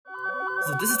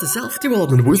So this is the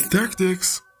self-development with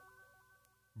tactics.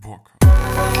 Book.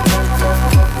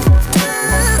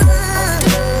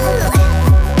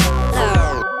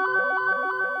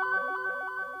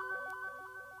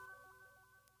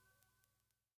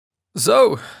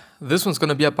 So, this one's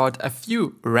gonna be about a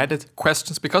few Reddit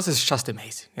questions because it's just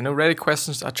amazing. You know, Reddit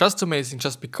questions are just amazing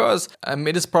just because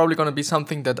it is probably gonna be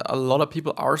something that a lot of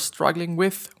people are struggling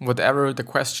with. Whatever the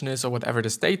question is or whatever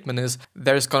the statement is,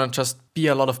 there's gonna just be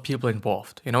a lot of people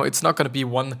involved. You know, it's not gonna be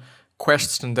one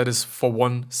question that is for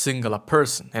one singular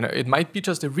person. And it might be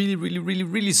just a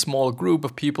really small group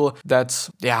of people that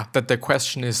the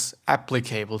question is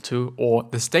applicable to or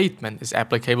the statement is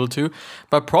applicable to,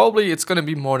 but probably it's going to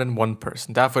be more than one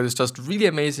person. Therefore, it's just really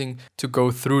amazing to go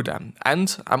through them.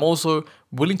 And I'm also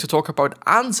willing to talk about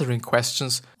answering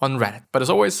questions on Reddit. But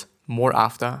as always, more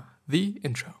after the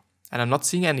intro. And I'm not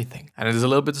seeing anything. And it is a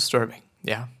little bit disturbing.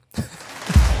 Yeah.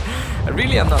 I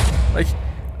really am not.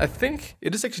 I think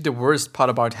it is actually the worst part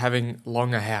about having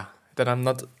longer hair, that I'm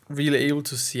not really able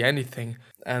to see anything.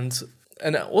 And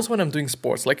also when I'm doing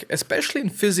sports, especially in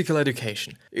physical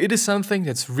education, it is something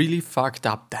that's really fucked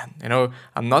up then. You know,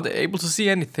 I'm not able to see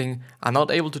anything. I'm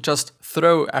not able to just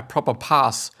throw a proper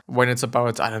pass when it's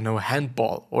about,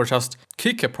 handball, or just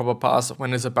kick a proper pass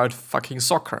when it's about fucking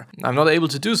soccer. I'm not able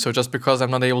to do so just because I'm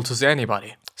not able to see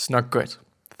anybody. It's not good.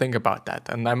 Think about that.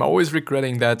 And I'm always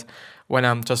regretting that when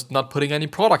I'm just not putting any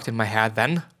product in my hair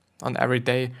then on every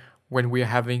day when we're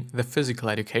having the physical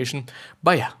education.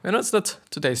 But yeah, that's not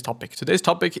today's topic. Today's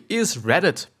topic is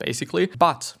Reddit, basically.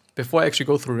 But before I actually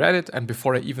go through Reddit and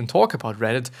before I even talk about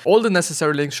Reddit, all the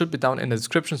necessary links should be down in the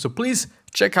description. So please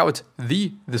check out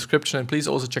the description and please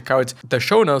also check out the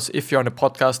show notes. If you're on a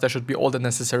podcast, there should be all the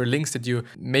necessary links that you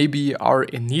maybe are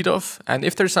in need of. And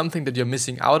if there's something that you're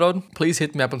missing out on, please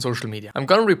hit me up on social media. I'm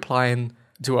going to reply in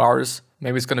 2 hours.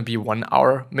 Maybe it's going to be 1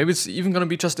 hour. Maybe it's even going to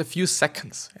be just a few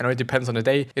seconds. It depends on the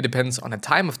day. It depends on the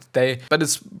time of the day. But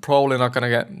it's probably not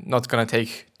going to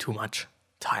take too much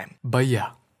time. But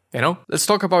yeah. Let's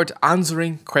talk about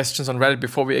answering questions on Reddit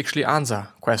before we actually answer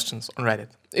questions on Reddit.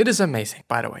 It is amazing,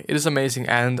 by the way. It is amazing.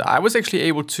 And I was actually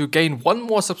able to gain 1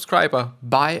 more subscriber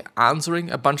by answering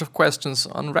a bunch of questions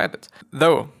on Reddit.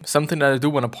 Though, something that I do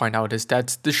want to point out is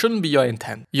that this shouldn't be your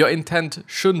intent. Your intent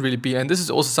shouldn't really be, and this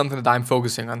is also something that I'm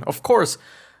focusing on. Of course,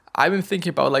 I've been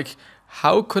thinking about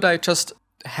how could I just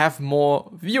have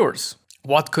more viewers?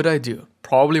 What could I do?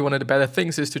 Probably one of the better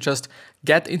things is to just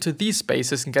get into these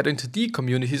spaces and get into the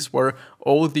communities where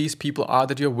all these people are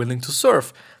that you're willing to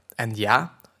serve. And yeah,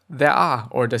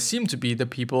 there seem to be the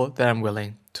people that I'm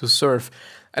willing to serve.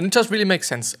 And it just really makes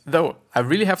sense. Though, I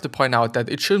really have to point out that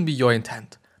it shouldn't be your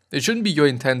intent. It shouldn't be your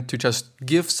intent to just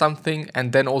give something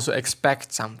and then also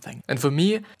expect something. And for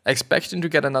me, expecting to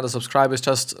get another subscriber is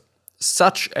just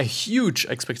such a huge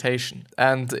expectation.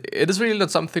 And it is really not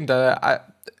something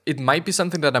that it might be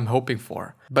something that I'm hoping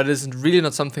for, but it is really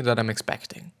not something that I'm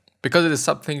expecting, because it is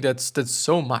something that's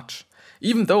so much.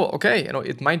 Even though,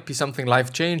 it might be something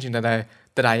life-changing that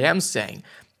I am saying,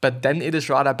 but then it is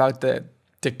rather about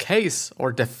the case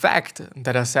or the fact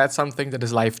that I said something that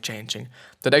is life-changing,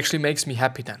 that actually makes me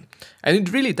happy then. And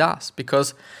it really does,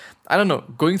 because,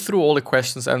 going through all the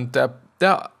questions, and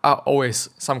there are always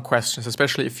some questions,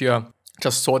 especially if you're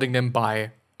just sorting them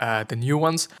by the new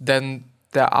ones, then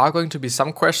there are going to be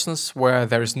some questions where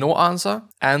there is no answer,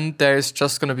 and there's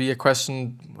just going to be a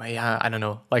question where,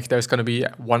 there's going to be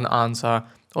 1 answer,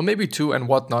 or maybe 2 and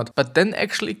whatnot, but then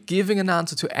actually giving an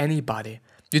answer to anybody.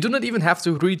 You do not even have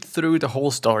to read through the whole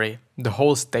story, the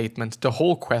whole statement, the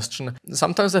whole question.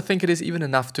 Sometimes I think it is even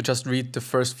enough to just read the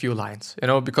first few lines,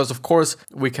 because of course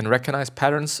we can recognize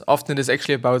patterns. Often it is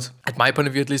actually about, at my point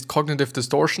of view at least, cognitive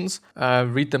distortions.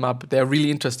 Read them up. They're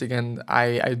really interesting, and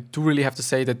I do really have to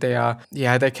say that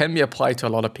they can be applied to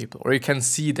a lot of people, or you can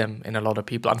see them in a lot of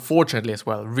people, unfortunately as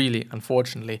well, really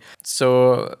unfortunately.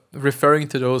 So referring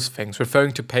to those things,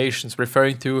 referring to patience,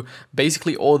 referring to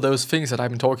basically all those things that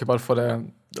I've been talking about for the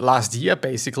last year,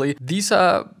 basically, these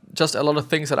are just a lot of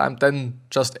things that I'm then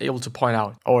just able to point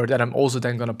out, or that I'm also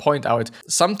then going to point out.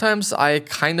 Sometimes I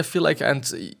kind of feel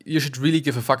and you should really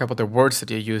give a fuck about the words that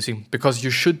you're using, because you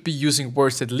should be using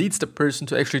words that leads the person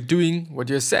to actually doing what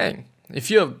you're saying. If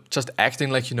you're just acting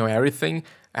like you know everything,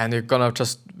 and you're gonna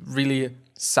just really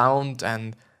sound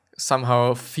and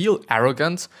somehow feel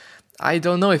arrogant, I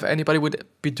don't know if anybody would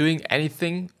be doing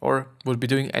anything or would be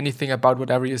doing anything about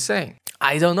whatever you're saying.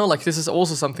 I don't know, this is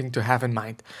also something to have in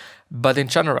mind. But in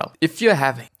general, if you're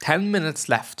having 10 minutes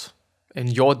left in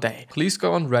your day, please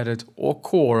go on Reddit or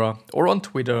Quora or on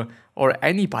Twitter or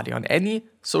anybody on any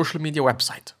social media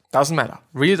website Doesn't matter.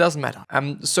 Really doesn't matter.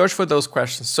 Search for those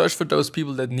questions. Search for those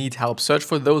people that need help. Search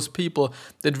for those people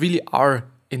that really are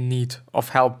in need of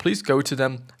help. Please go to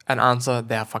them and answer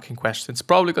their fucking question. It's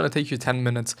probably going to take you 10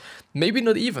 minutes, maybe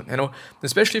not even,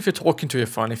 especially if you're talking to your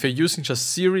phone. If you're using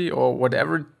just Siri or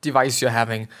whatever device you're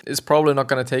having, it's probably not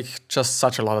going to take just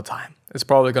such a lot of time. It's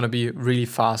probably going to be really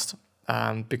fast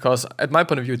because at my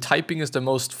point of view, typing is the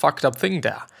most fucked up thing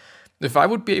there. If I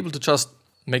would be able to just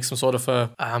make some sort of a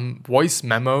voice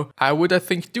memo, I would, I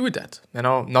think, do that,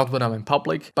 not when I'm in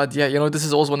public. But yeah, this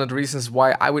is also one of the reasons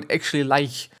why I would actually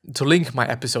like to link my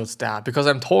episodes there, because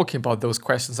I'm talking about those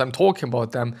questions. I'm talking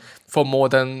about them for more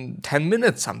than 10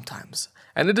 minutes sometimes.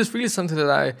 And it is really something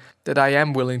that I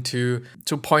am willing to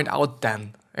point out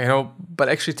then. But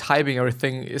actually typing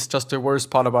everything is just the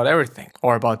worst part about everything,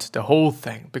 or about the whole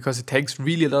thing, because it takes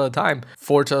really a lot of time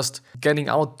for just getting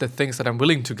out the things that I'm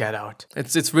willing to get out.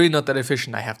 It's really not that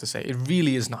efficient, I have to say. It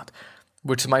really is not.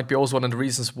 Which might be also one of the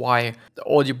reasons why the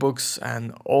audiobooks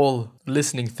and all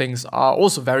listening things are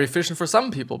also very efficient for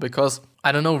some people, because,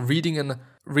 I don't know,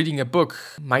 reading a book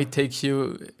might take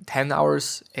you 10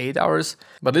 hours, 8 hours,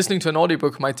 but listening to an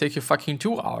audiobook might take you fucking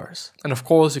 2 hours. And of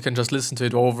course, you can just listen to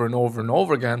it over and over and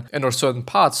over again, and or certain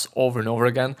parts over and over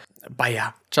again. But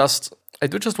yeah, I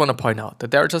do just want to point out that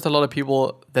there are just a lot of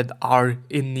people that are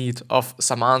in need of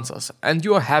some answers, and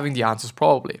you are having the answers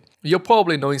probably. You're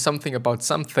probably knowing something about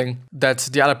something that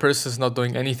the other person is not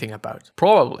doing anything about.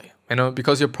 Probably,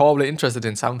 because you're probably interested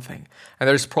in something. And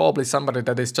there's probably somebody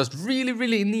that is just really,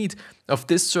 really in need of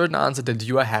this certain answer that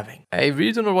you are having. I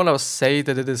really do not want to say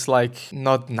that it is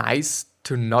not nice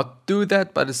to not do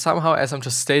that, but it's somehow, as I'm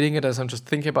just stating it, as I'm just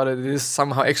thinking about it, it is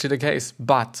somehow actually the case.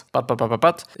 But,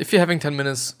 if you're having 10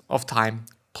 minutes of time,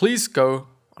 please go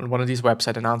on one of these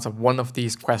websites and answer one of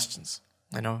these questions.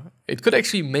 It could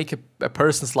actually make a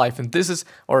person's life,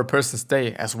 or a person's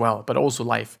day as well, but also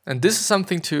life. And this is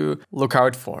something to look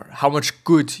out for, how much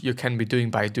good you can be doing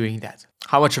by doing that,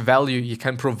 how much value you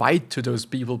can provide to those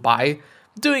people by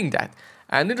doing that.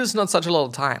 And it is not such a lot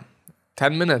of time.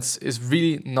 10 minutes is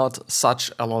really not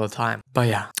such a lot of time. But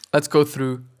yeah, let's go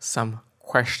through some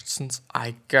questions,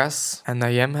 I guess. And I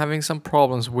am having some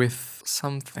problems with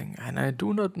something, and I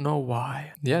do not know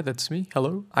why. Yeah, that's me.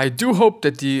 Hello. I do hope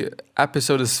that the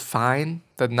episode is fine,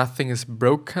 that nothing is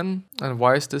broken. And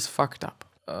why is this fucked up?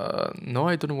 No,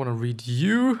 I don't want to read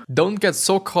you. Don't get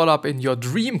so caught up in your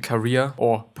dream career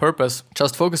or purpose.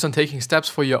 Just focus on taking steps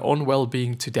for your own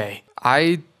well-being today.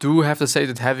 I do have to say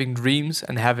that having dreams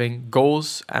and having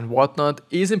goals and whatnot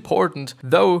is important,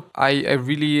 though I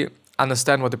really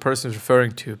understand what the person is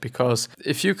referring to, because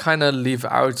if you kind of leave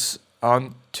out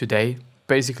on today,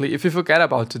 basically, if you forget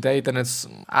about today, then it's,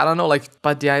 I don't know,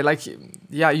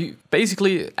 you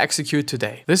basically execute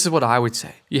today. This is what I would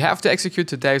say. You have to execute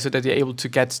today so that you're able to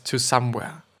get to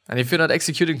somewhere. And if you're not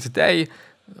executing today,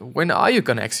 when are you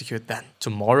going to execute then?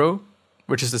 Tomorrow?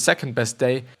 Which is the second best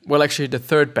day? Well, actually the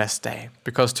third best day,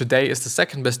 because today is the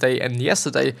second best day and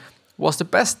yesterday was the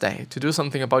best day to do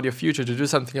something about your future, to do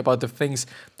something about the things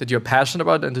that you're passionate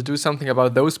about, and to do something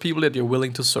about those people that you're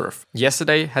willing to serve.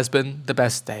 Yesterday has been the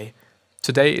best day.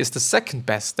 Today is the second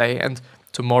best day, and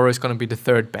tomorrow is going to be the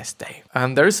third best day.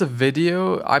 There is a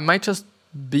video. I might just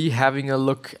be having a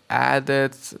look at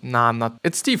it. Nah, I'm not.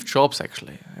 It's Steve Jobs,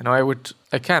 actually.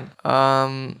 I can.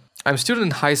 I'm a student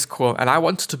in high school and I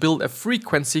wanted to build a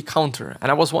frequency counter,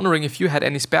 and I was wondering if you had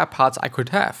any spare parts I could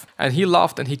have. And he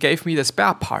laughed and he gave me the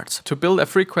spare parts to build a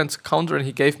frequency counter, and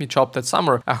he gave me a job that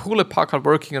summer, a Hewlett-Packard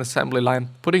working an assembly line,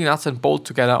 putting nuts and bolts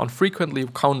together on frequently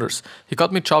counters. He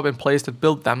got me a job in place that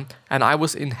built them, and I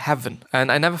was in heaven.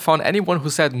 And I never found anyone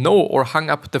who said no or hung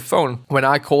up the phone. When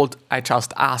I called, I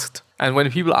just asked. And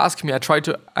when people ask me, I try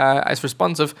to, as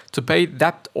responsive, to pay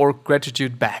debt or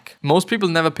gratitude back. Most people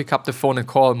never pick up the phone and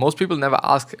call. Most people never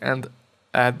ask, and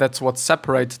that's what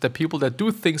separates the people that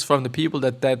do things from the people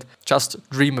that just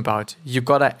dream about. You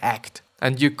gotta act,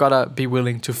 and you gotta be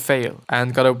willing to fail,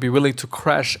 and gotta be willing to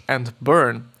crash and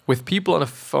burn with people on the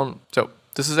phone. So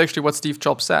this is actually what Steve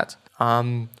Jobs said.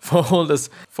 For all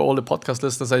the podcast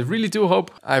listeners, I really do hope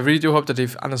that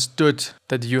you've understood,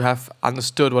 that you have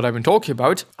understood what I've been talking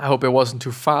about. I hope it wasn't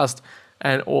too fast,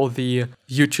 and all the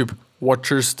YouTube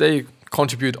watchers, they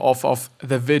contribute off of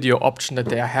the video option that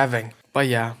they are having. But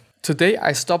yeah, today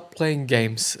I stopped playing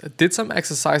games, did some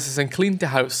exercises and cleaned the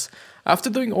house.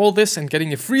 After doing all this and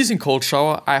getting a freezing cold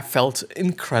shower, I felt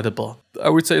incredible. I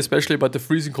would say especially about the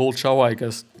freezing cold shower, I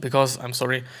guess, because I'm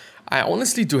sorry, I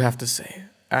honestly do have to say,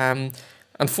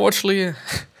 unfortunately,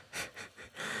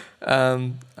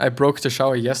 I broke the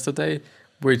shower yesterday,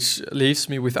 which leaves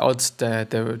me without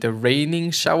the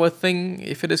raining shower thing,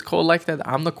 if it is called like that.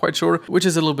 I'm not quite sure, which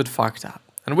is a little bit fucked up.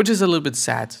 And which is a little bit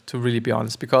sad, to really be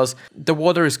honest, because the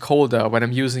water is colder when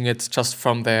I'm using it just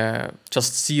from the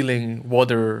just sealing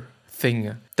water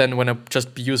thing than when I'm just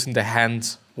using the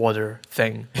hand water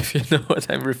thing, if you know what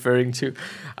I'm referring to.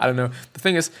 I don't know. The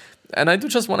thing is, and I do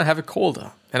just want to have it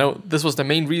colder. You know, this was the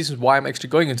main reason why I'm actually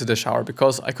going into the shower,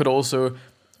 because I could also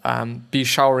be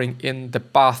showering in the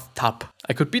bathtub.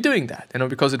 I could be doing that, you know,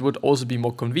 because it would also be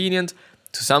more convenient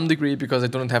to some degree, because I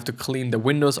don't have to clean the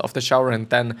windows of the shower. And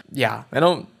then, yeah, I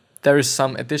know there is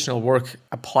some additional work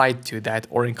applied to that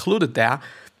or included there,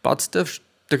 but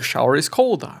the shower is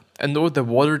colder. And though the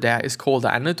water there is colder,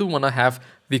 and I do want to have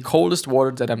the coldest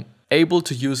water that I'm able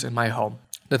to use in my home.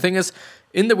 The thing is,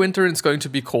 in the winter it's going to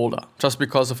be colder, just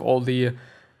because of all the,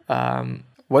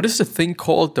 what is the thing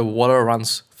called the water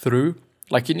runs through?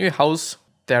 Like in your house,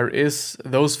 there is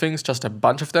those things, just a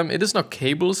bunch of them. It is not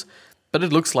cables, but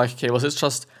it looks like cables. It's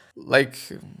just like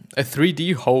a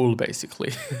 3D hole,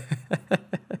 basically.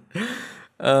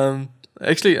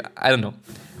 Actually, I don't know.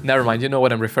 Never mind, you know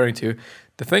what I'm referring to.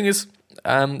 The thing is,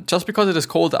 just because it is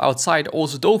colder outside,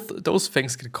 also those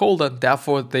things get colder,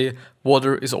 therefore the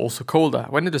water is also colder.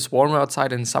 When it is warmer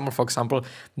outside in summer, for example,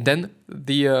 then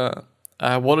the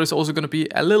water is also going to be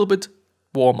a little bit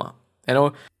warmer. You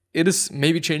know, it is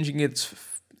maybe changing it,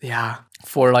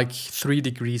 for like 3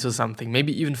 degrees or something,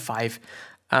 maybe even 5.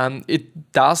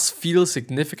 It does feel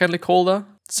significantly colder.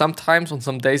 Sometimes on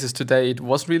some days as today it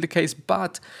wasn't really the case,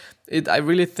 but I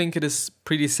really think it is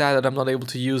pretty sad that I'm not able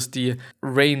to use the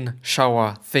rain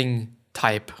shower thing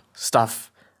type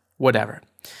stuff, whatever.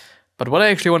 But what I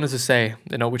actually wanted to say,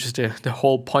 you know, which is the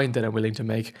whole point that I'm willing to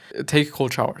make, take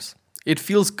cold showers. It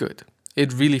feels good.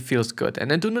 It really feels good.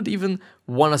 And I do not even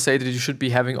want to say that you should be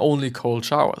having only cold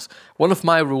showers. One of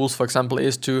my rules, for example,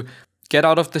 is to get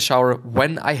out of the shower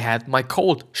when I had my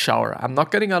cold shower. I'm not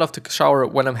getting out of the shower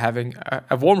when I'm having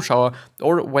a warm shower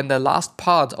or when the last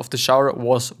part of the shower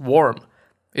was warm.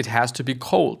 It has to be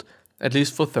cold, at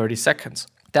least for 30 seconds.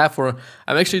 Therefore,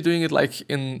 I'm actually doing it like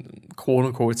in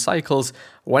quote-unquote cycles.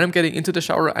 When I'm getting into the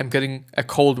shower, I'm getting a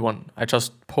cold one. I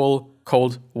just pull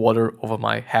cold water over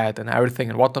my head and everything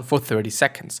and whatnot for 30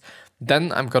 seconds.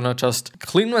 Then I'm gonna just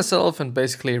clean myself and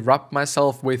basically rub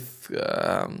myself with,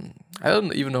 I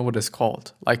don't even know what it's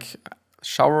called. Like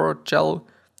shower gel,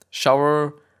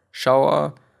 shower,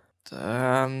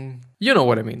 you know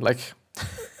what I mean, like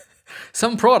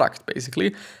some product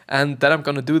basically. And then I'm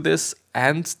gonna do this,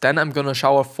 and then I'm gonna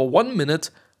shower for 1 minute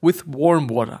with warm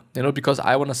water, you know, because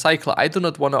I want to cycle. I do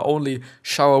not want to only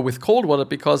shower with cold water,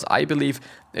 because I believe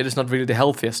it is not really the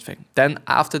healthiest thing. Then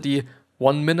after the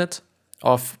 1 minute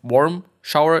of warm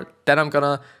shower, then I'm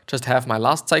gonna just have my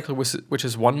last cycle, which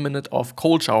is 1 minute of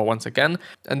cold shower once again,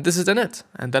 and this is then it.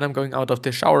 And then I'm going out of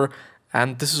the shower,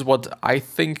 and this is what I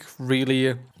think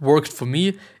really worked for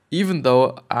me. Even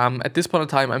though at this point in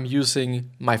time I'm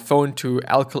using my phone to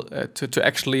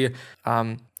actually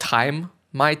time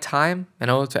my time, you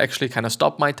know, to actually kind of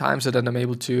stop my time, so that I'm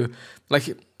able to,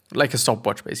 like a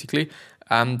stopwatch basically,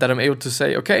 that I'm able to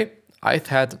say, okay, I've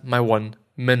had my 1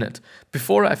 minute.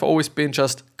 Before, I've always been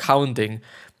just counting,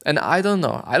 and I don't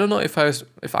know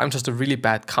if I'm just a really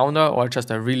bad counter or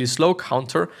just a really slow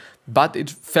counter, but it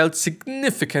felt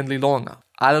significantly longer.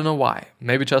 I don't know why.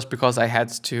 Maybe just because I had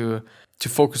to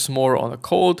focus more on the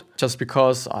cold, just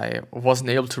because I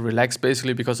wasn't able to relax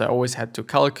basically, because I always had to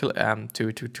calculate,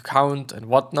 to count and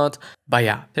whatnot. But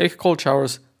yeah, take cold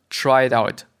showers, try it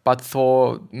out. But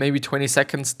for maybe 20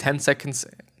 seconds, 10 seconds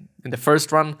in the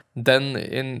first run, then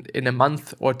in a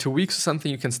month or 2 weeks or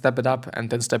something, you can step it up and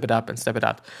then step it up and step it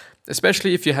up.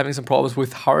 Especially if you're having some problems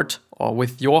with heart or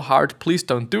with your heart, please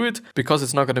don't do it, because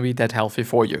it's not going to be that healthy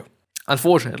for you.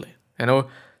 Unfortunately, you know,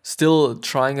 still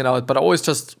trying it out, but always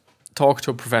just talk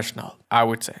to a professional, I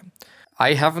would say.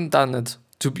 I haven't done it,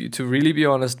 to really be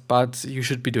honest, but you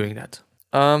should be doing that.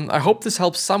 I hope this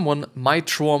helps someone. My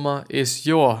trauma is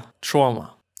your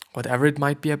trauma, whatever it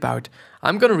might be about.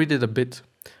 I'm gonna read it a bit.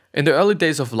 In the early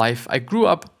days of life, I grew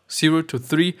up 0 to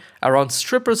 3 around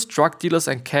strippers, drug dealers,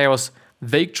 and chaos.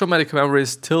 Vague traumatic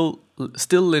memories still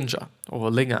linger.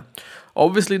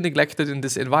 Obviously neglected in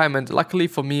this environment. Luckily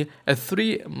for me, at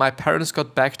 3, my parents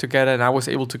got back together and I was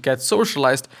able to get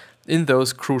socialized in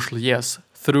those crucial years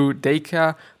through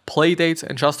daycare, play dates,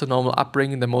 and just a normal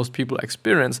upbringing that most people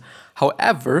experience.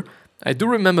 However, I do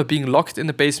remember being locked in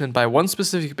the basement by one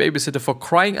specific babysitter for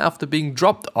crying after being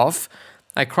dropped off.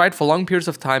 I cried for long periods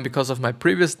of time because of my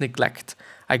previous neglect.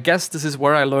 I guess this is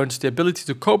where I learned the ability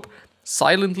to cope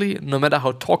silently, no matter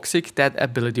how toxic that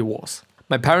ability was.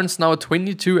 My parents, now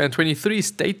 22 and 23,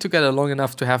 stayed together long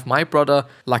enough to have my brother,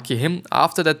 lucky him.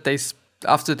 After that, they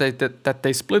after that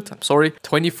they split,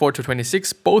 24 to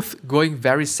 26, both going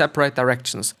very separate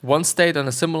directions. One stayed on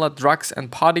a similar drugs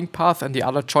and partying path and the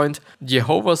other joined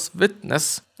Jehovah's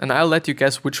Witness, and I'll let you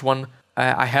guess which one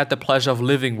I had the pleasure of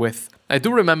living with. I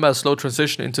do remember a slow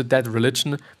transition into that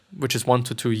religion, which is 1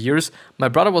 to 2 years. My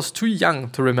brother was too young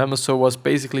to remember, so was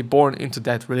basically born into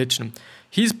that religion.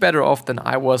 He's better off than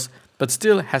I was, but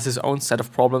still has his own set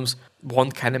of problems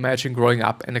one can imagine growing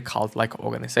up in a cult-like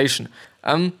organization.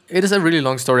 It is a really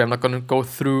long story, I'm not going to go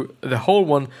through the whole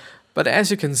one, but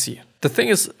as you can see, the thing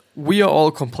is, we are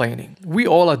all complaining. We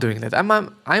all are doing that.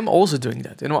 I'm also doing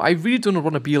that. I really do not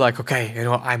want to be like, okay,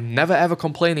 I'm never ever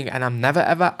complaining and I'm never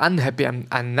ever unhappy.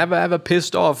 I'm never ever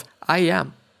pissed off. I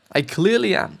am. I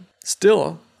clearly am.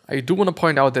 Still, I do want to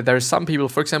point out that there are some people,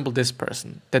 for example, this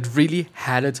person, that really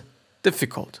had it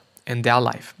difficult in their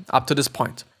life up to this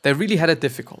point. They really had it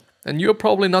difficult. And you're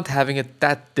probably not having it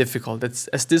that difficult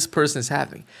as this person is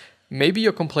having. Maybe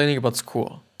you're complaining about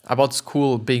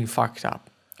school being fucked up,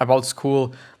 about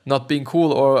school not being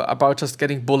cool, or about just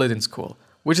getting bullied in school,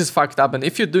 which is fucked up. And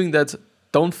if you're doing that,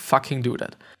 don't fucking do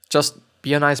that. Just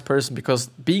be a nice person, because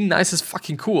being nice is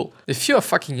fucking cool. If you're a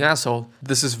fucking asshole,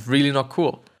 this is really not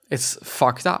cool. It's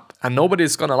fucked up. And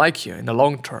nobody's gonna like you in the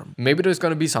long term. Maybe there's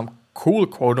gonna be some cool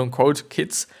quote-unquote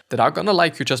kids that are gonna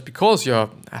like you just because you're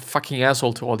a fucking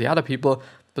asshole to all the other people,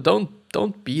 but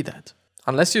don't be that.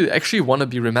 Unless you actually want to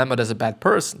be remembered as a bad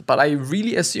person. But I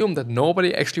really assume that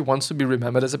nobody actually wants to be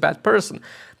remembered as a bad person.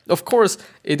 Of course,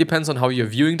 it depends on how you're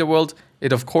viewing the world.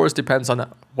 It of course depends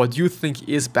on what you think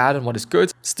is bad and what is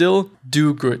good. Still,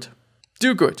 do good.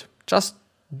 Do good. Just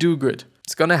do good.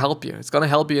 It's gonna help you. It's gonna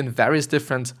help you in various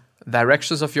different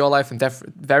directions of your life and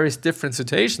various different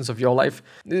situations of your life.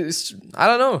 I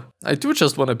don't know. I do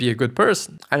just want to be a good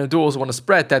person. And I do also want to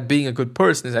spread that being a good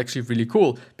person is actually really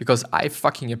cool, because I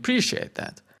fucking appreciate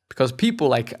that. Because people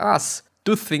like us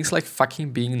do things like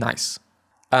fucking being nice.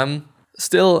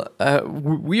 Still,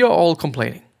 we are all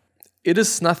complaining. It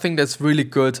is nothing that's really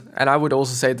good, and I would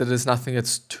also say that it's nothing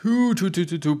that's too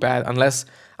bad,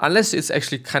 unless it's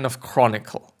actually kind of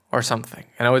chronicle or something.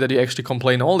 That you actually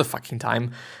complain all the fucking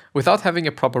time without having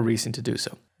a proper reason to do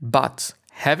so. But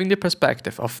having the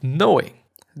perspective of knowing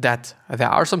that there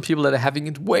are some people that are having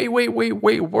it way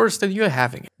worse than you're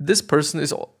having it. This person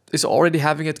is already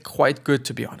having it quite good,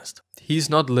 to be honest. He's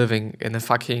not living in a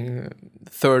fucking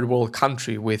third world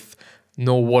country with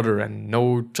no water and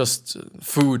no just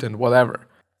food and whatever.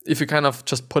 If you kind of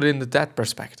just put it into that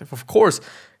perspective. Of course,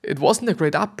 it wasn't a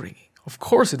great upbringing. Of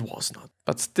course it was not.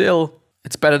 But still,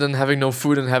 it's better than having no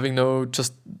food and having no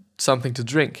just something to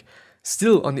drink.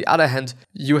 Still, on the other hand,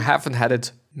 you haven't had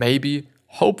it maybe,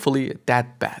 hopefully,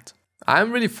 that bad.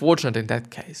 I'm really fortunate in that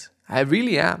case. I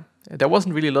really am. There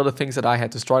wasn't really a lot of things that I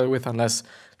had to struggle with, unless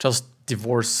just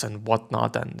divorce and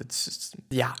whatnot. And it's just,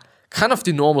 kind of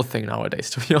the normal thing nowadays,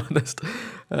 to be honest.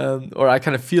 Or I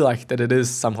kind of feel like that it is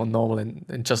somehow normal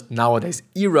in just nowadays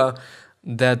era,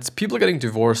 that people are getting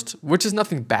divorced, which is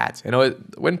nothing bad.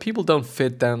 When people don't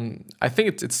fit, then I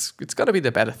think it's gotta be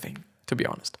the better thing, to be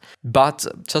honest. But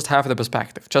just have the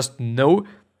perspective. Just know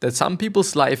that some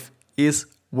people's life is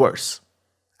worse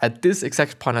at this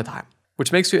exact point in time,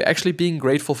 which makes you actually being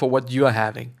grateful for what you are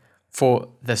having, for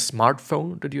the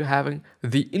smartphone that you're having,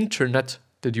 the internet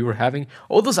that you are having,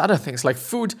 all those other things like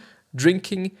food,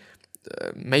 drinking,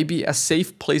 maybe a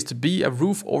safe place to be, a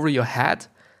roof over your head.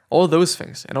 All those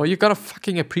things, you gotta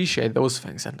fucking appreciate those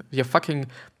things, and you're fucking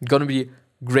gonna be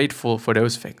grateful for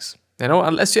those things,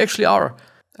 unless you actually are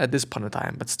at this point in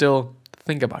time. But still,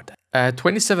 think about that.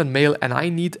 27 male, and I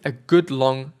need a good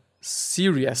long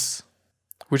series,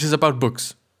 which is about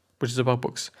books.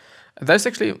 There's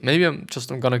actually, maybe I'm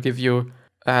gonna give you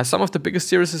some of the biggest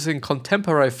series in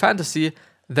contemporary fantasy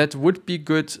that would be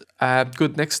good.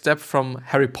 Good next step from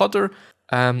Harry Potter,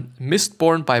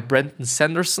 Mistborn by Brandon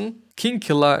Sanderson,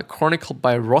 Kingkiller chronicled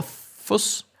by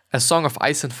Rothfuss, A Song of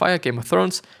Ice and Fire, Game of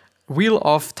Thrones, Wheel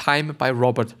of Time by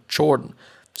Robert Jordan.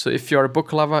 So if you're a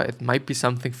book lover, it might be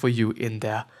something for you in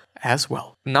there as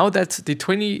well. Now that the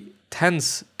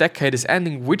 2010s decade is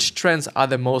ending, which trends are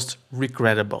the most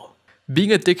regrettable?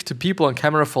 Being a dick to people on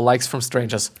camera for likes from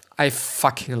strangers. I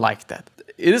fucking like that.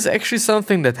 It is actually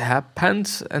something that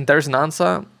happened, and there's an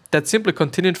answer that simply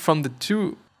continued from the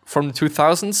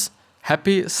 2000s.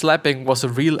 Happy slapping was a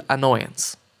real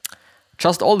annoyance.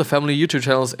 Just all the family YouTube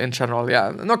channels in general,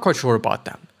 I'm not quite sure about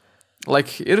them.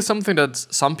 Like, it is something that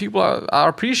some people are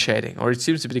appreciating, or it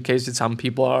seems to be the case that some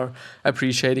people are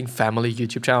appreciating family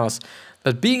YouTube channels.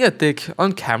 But being a dick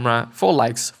on camera for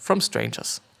likes from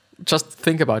strangers. Just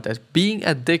think about that. Being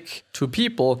a dick to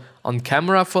people on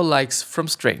camera for likes from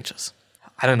strangers.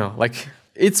 I don't know,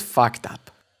 it's fucked up.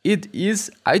 it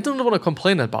is, I don't want to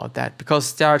complain about that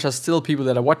because there are just still people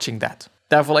that are watching that.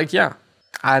 Therefore, like, yeah,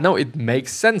 I know it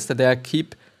makes sense that they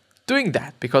keep doing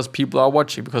that because people are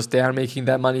watching, because they are making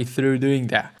their money through doing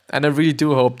that. And I really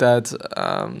do hope that,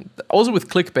 also with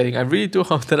clickbaiting, I really do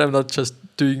hope that I'm not just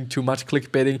doing too much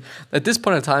clickbaiting. At this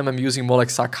point in time, I'm using more like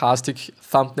sarcastic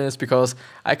thumbnails because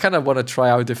I kind of want to try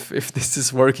out if this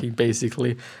is working,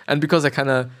 basically. And because I kind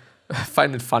of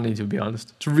find it funny, to be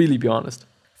honest, to really be honest.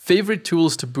 Favorite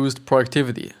tools to boost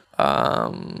productivity?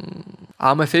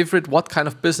 My favorite, what kind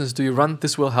of business do you run?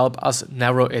 This will help us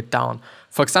narrow it down.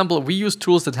 For example, we use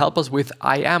tools that help us with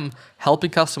IM,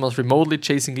 helping customers remotely,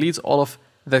 chasing leads, all of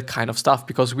that kind of stuff,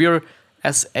 because we're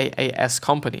SaaS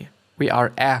company. We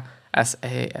are a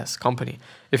SaaS company.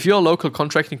 If you're a local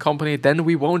contracting company, then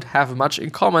we won't have much in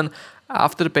common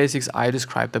after the basics I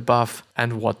described above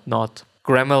and whatnot.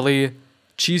 Grammarly,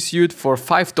 G Suite for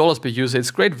 $5 per user.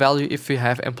 It's great value if you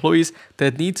have employees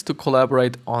that need to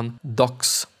collaborate on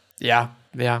docs. Yeah,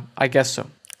 I guess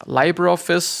so.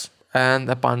 LibreOffice and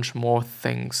a bunch more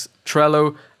things.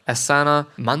 Trello, Asana,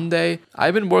 Monday.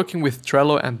 I've been working with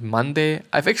Trello and Monday.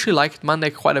 I've actually liked Monday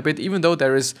quite a bit, even though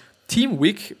there is Team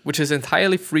Week, which is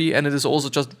entirely free, and it is also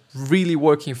just really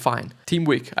working fine. Team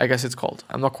Week, I guess it's called.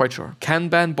 I'm not quite sure.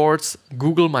 Kanban boards,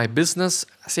 Google My Business,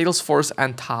 Salesforce,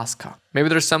 and Tasker. Maybe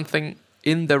there's something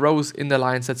in the rows, in the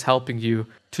lines that's helping you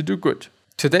to do good.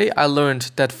 Today I learned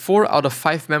that 4 out of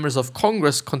 5 members of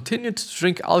Congress continued to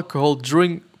drink alcohol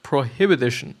during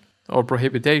prohibition,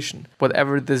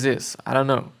 whatever this is. I don't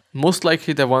know. Most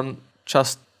likely the one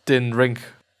just didn't drink.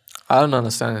 I don't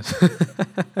understand it.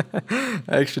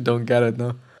 I actually don't get it,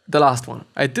 no. The last one.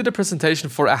 I did a presentation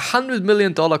for a $100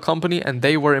 million company and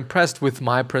they were impressed with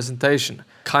my presentation.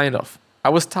 Kind of. I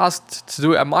was tasked to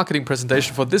do a marketing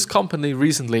presentation for this company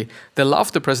recently. They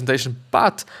loved the presentation,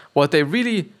 but what they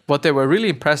were really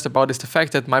impressed about is the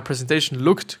fact that my presentation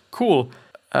looked cool.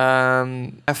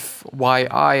 FYI,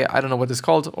 I don't know what it's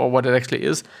called or what it actually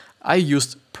is. I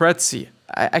used Prezi.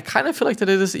 I kind of feel like that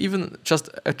it is even just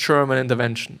a German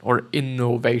invention or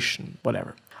innovation,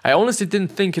 whatever. I honestly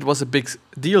didn't think it was a big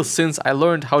deal since I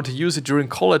learned how to use it during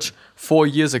college 4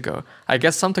 years ago. I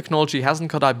guess some technology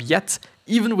hasn't caught up yet,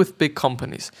 even with big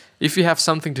companies. If you have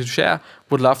something to share,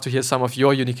 would love to hear some of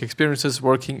your unique experiences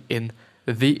working in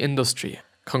the industry.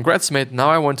 Congrats, mate. Now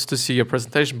I want to see your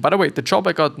presentation. By the way, the job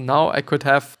I got now, I could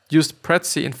have used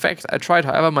Prezi. In fact, I tried.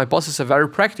 However, my boss is a very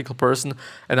practical person,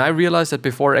 and I realized that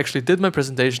before I actually did my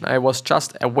presentation, I was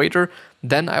just a waiter.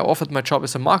 Then I offered my job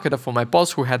as a marketer for my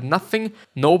boss, who had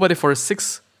nobody for a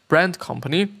 6-brand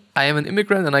company. I am an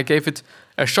immigrant, and I gave it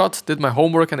a shot, did my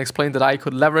homework, and explained that I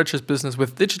could leverage his business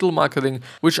with digital marketing,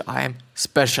 which I am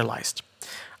specialized.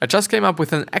 I just came up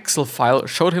with an Excel file,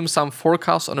 showed him some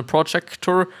forecasts on a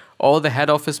projector, all the head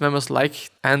office members liked,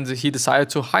 and he decided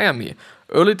to hire me.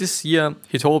 Early this year,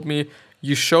 he told me,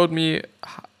 you showed me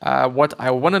what I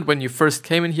wanted when you first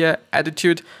came in here,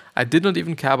 attitude. I did not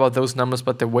even care about those numbers,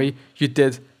 but the way you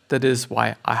did, that is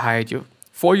why I hired you.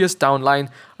 4 years down the line,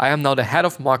 I am now the head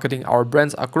of marketing, our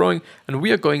brands are growing, and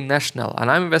we are going national, and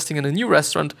I'm investing in a new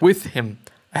restaurant with him.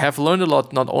 I have learned a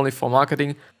lot, not only for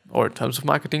marketing, or in terms of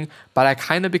marketing, but I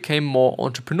kind of became more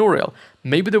entrepreneurial.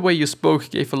 Maybe the way you spoke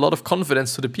gave a lot of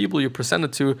confidence to the people you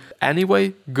presented to.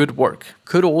 Anyway, good work.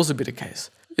 Could also be the case.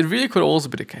 It really could also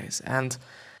be the case. And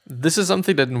this is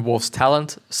something that involves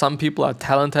talent. Some people are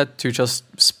talented to just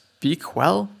speak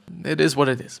well. It is what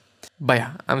it is. But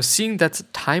yeah, I'm seeing that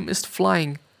time is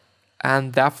flying,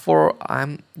 and therefore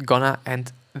I'm gonna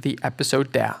end the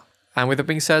episode there. And with that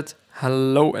being said,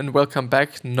 hello and welcome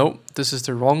back. No, this is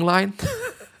the wrong line.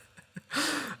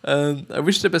 I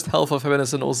wish the best health, of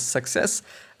happiness, and also success.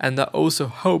 And I also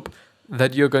hope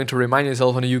that you're going to remind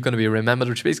yourself and you're going to be remembered,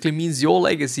 which basically means your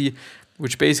legacy,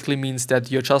 which basically means that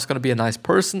you're just going to be a nice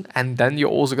person, and then you're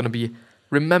also going to be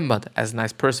remembered as a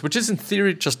nice person, which is in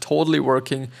theory just totally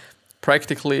working.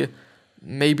 Practically,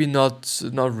 maybe not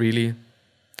really.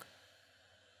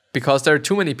 Because there are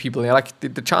too many people. Like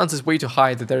the chance is way too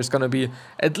high that there's going to be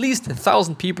at least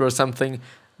 1,000 people or something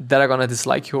that are going to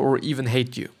dislike you or even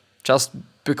hate you. Just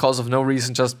because of no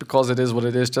reason, just because it is what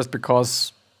it is, just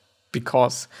because.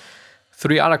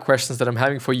 3 other questions that I'm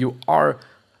having for you are: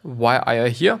 why are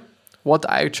you here? What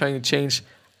are you trying to change?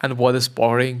 And what is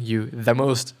bothering you the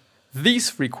most?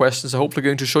 These 3 questions are hopefully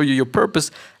going to show you your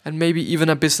purpose and maybe even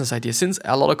a business idea, since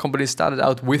a lot of companies started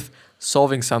out with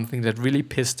solving something that really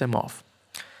pissed them off.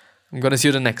 I'm gonna see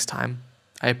you the next time.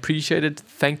 I appreciate it.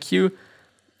 Thank you,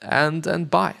 and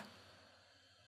bye.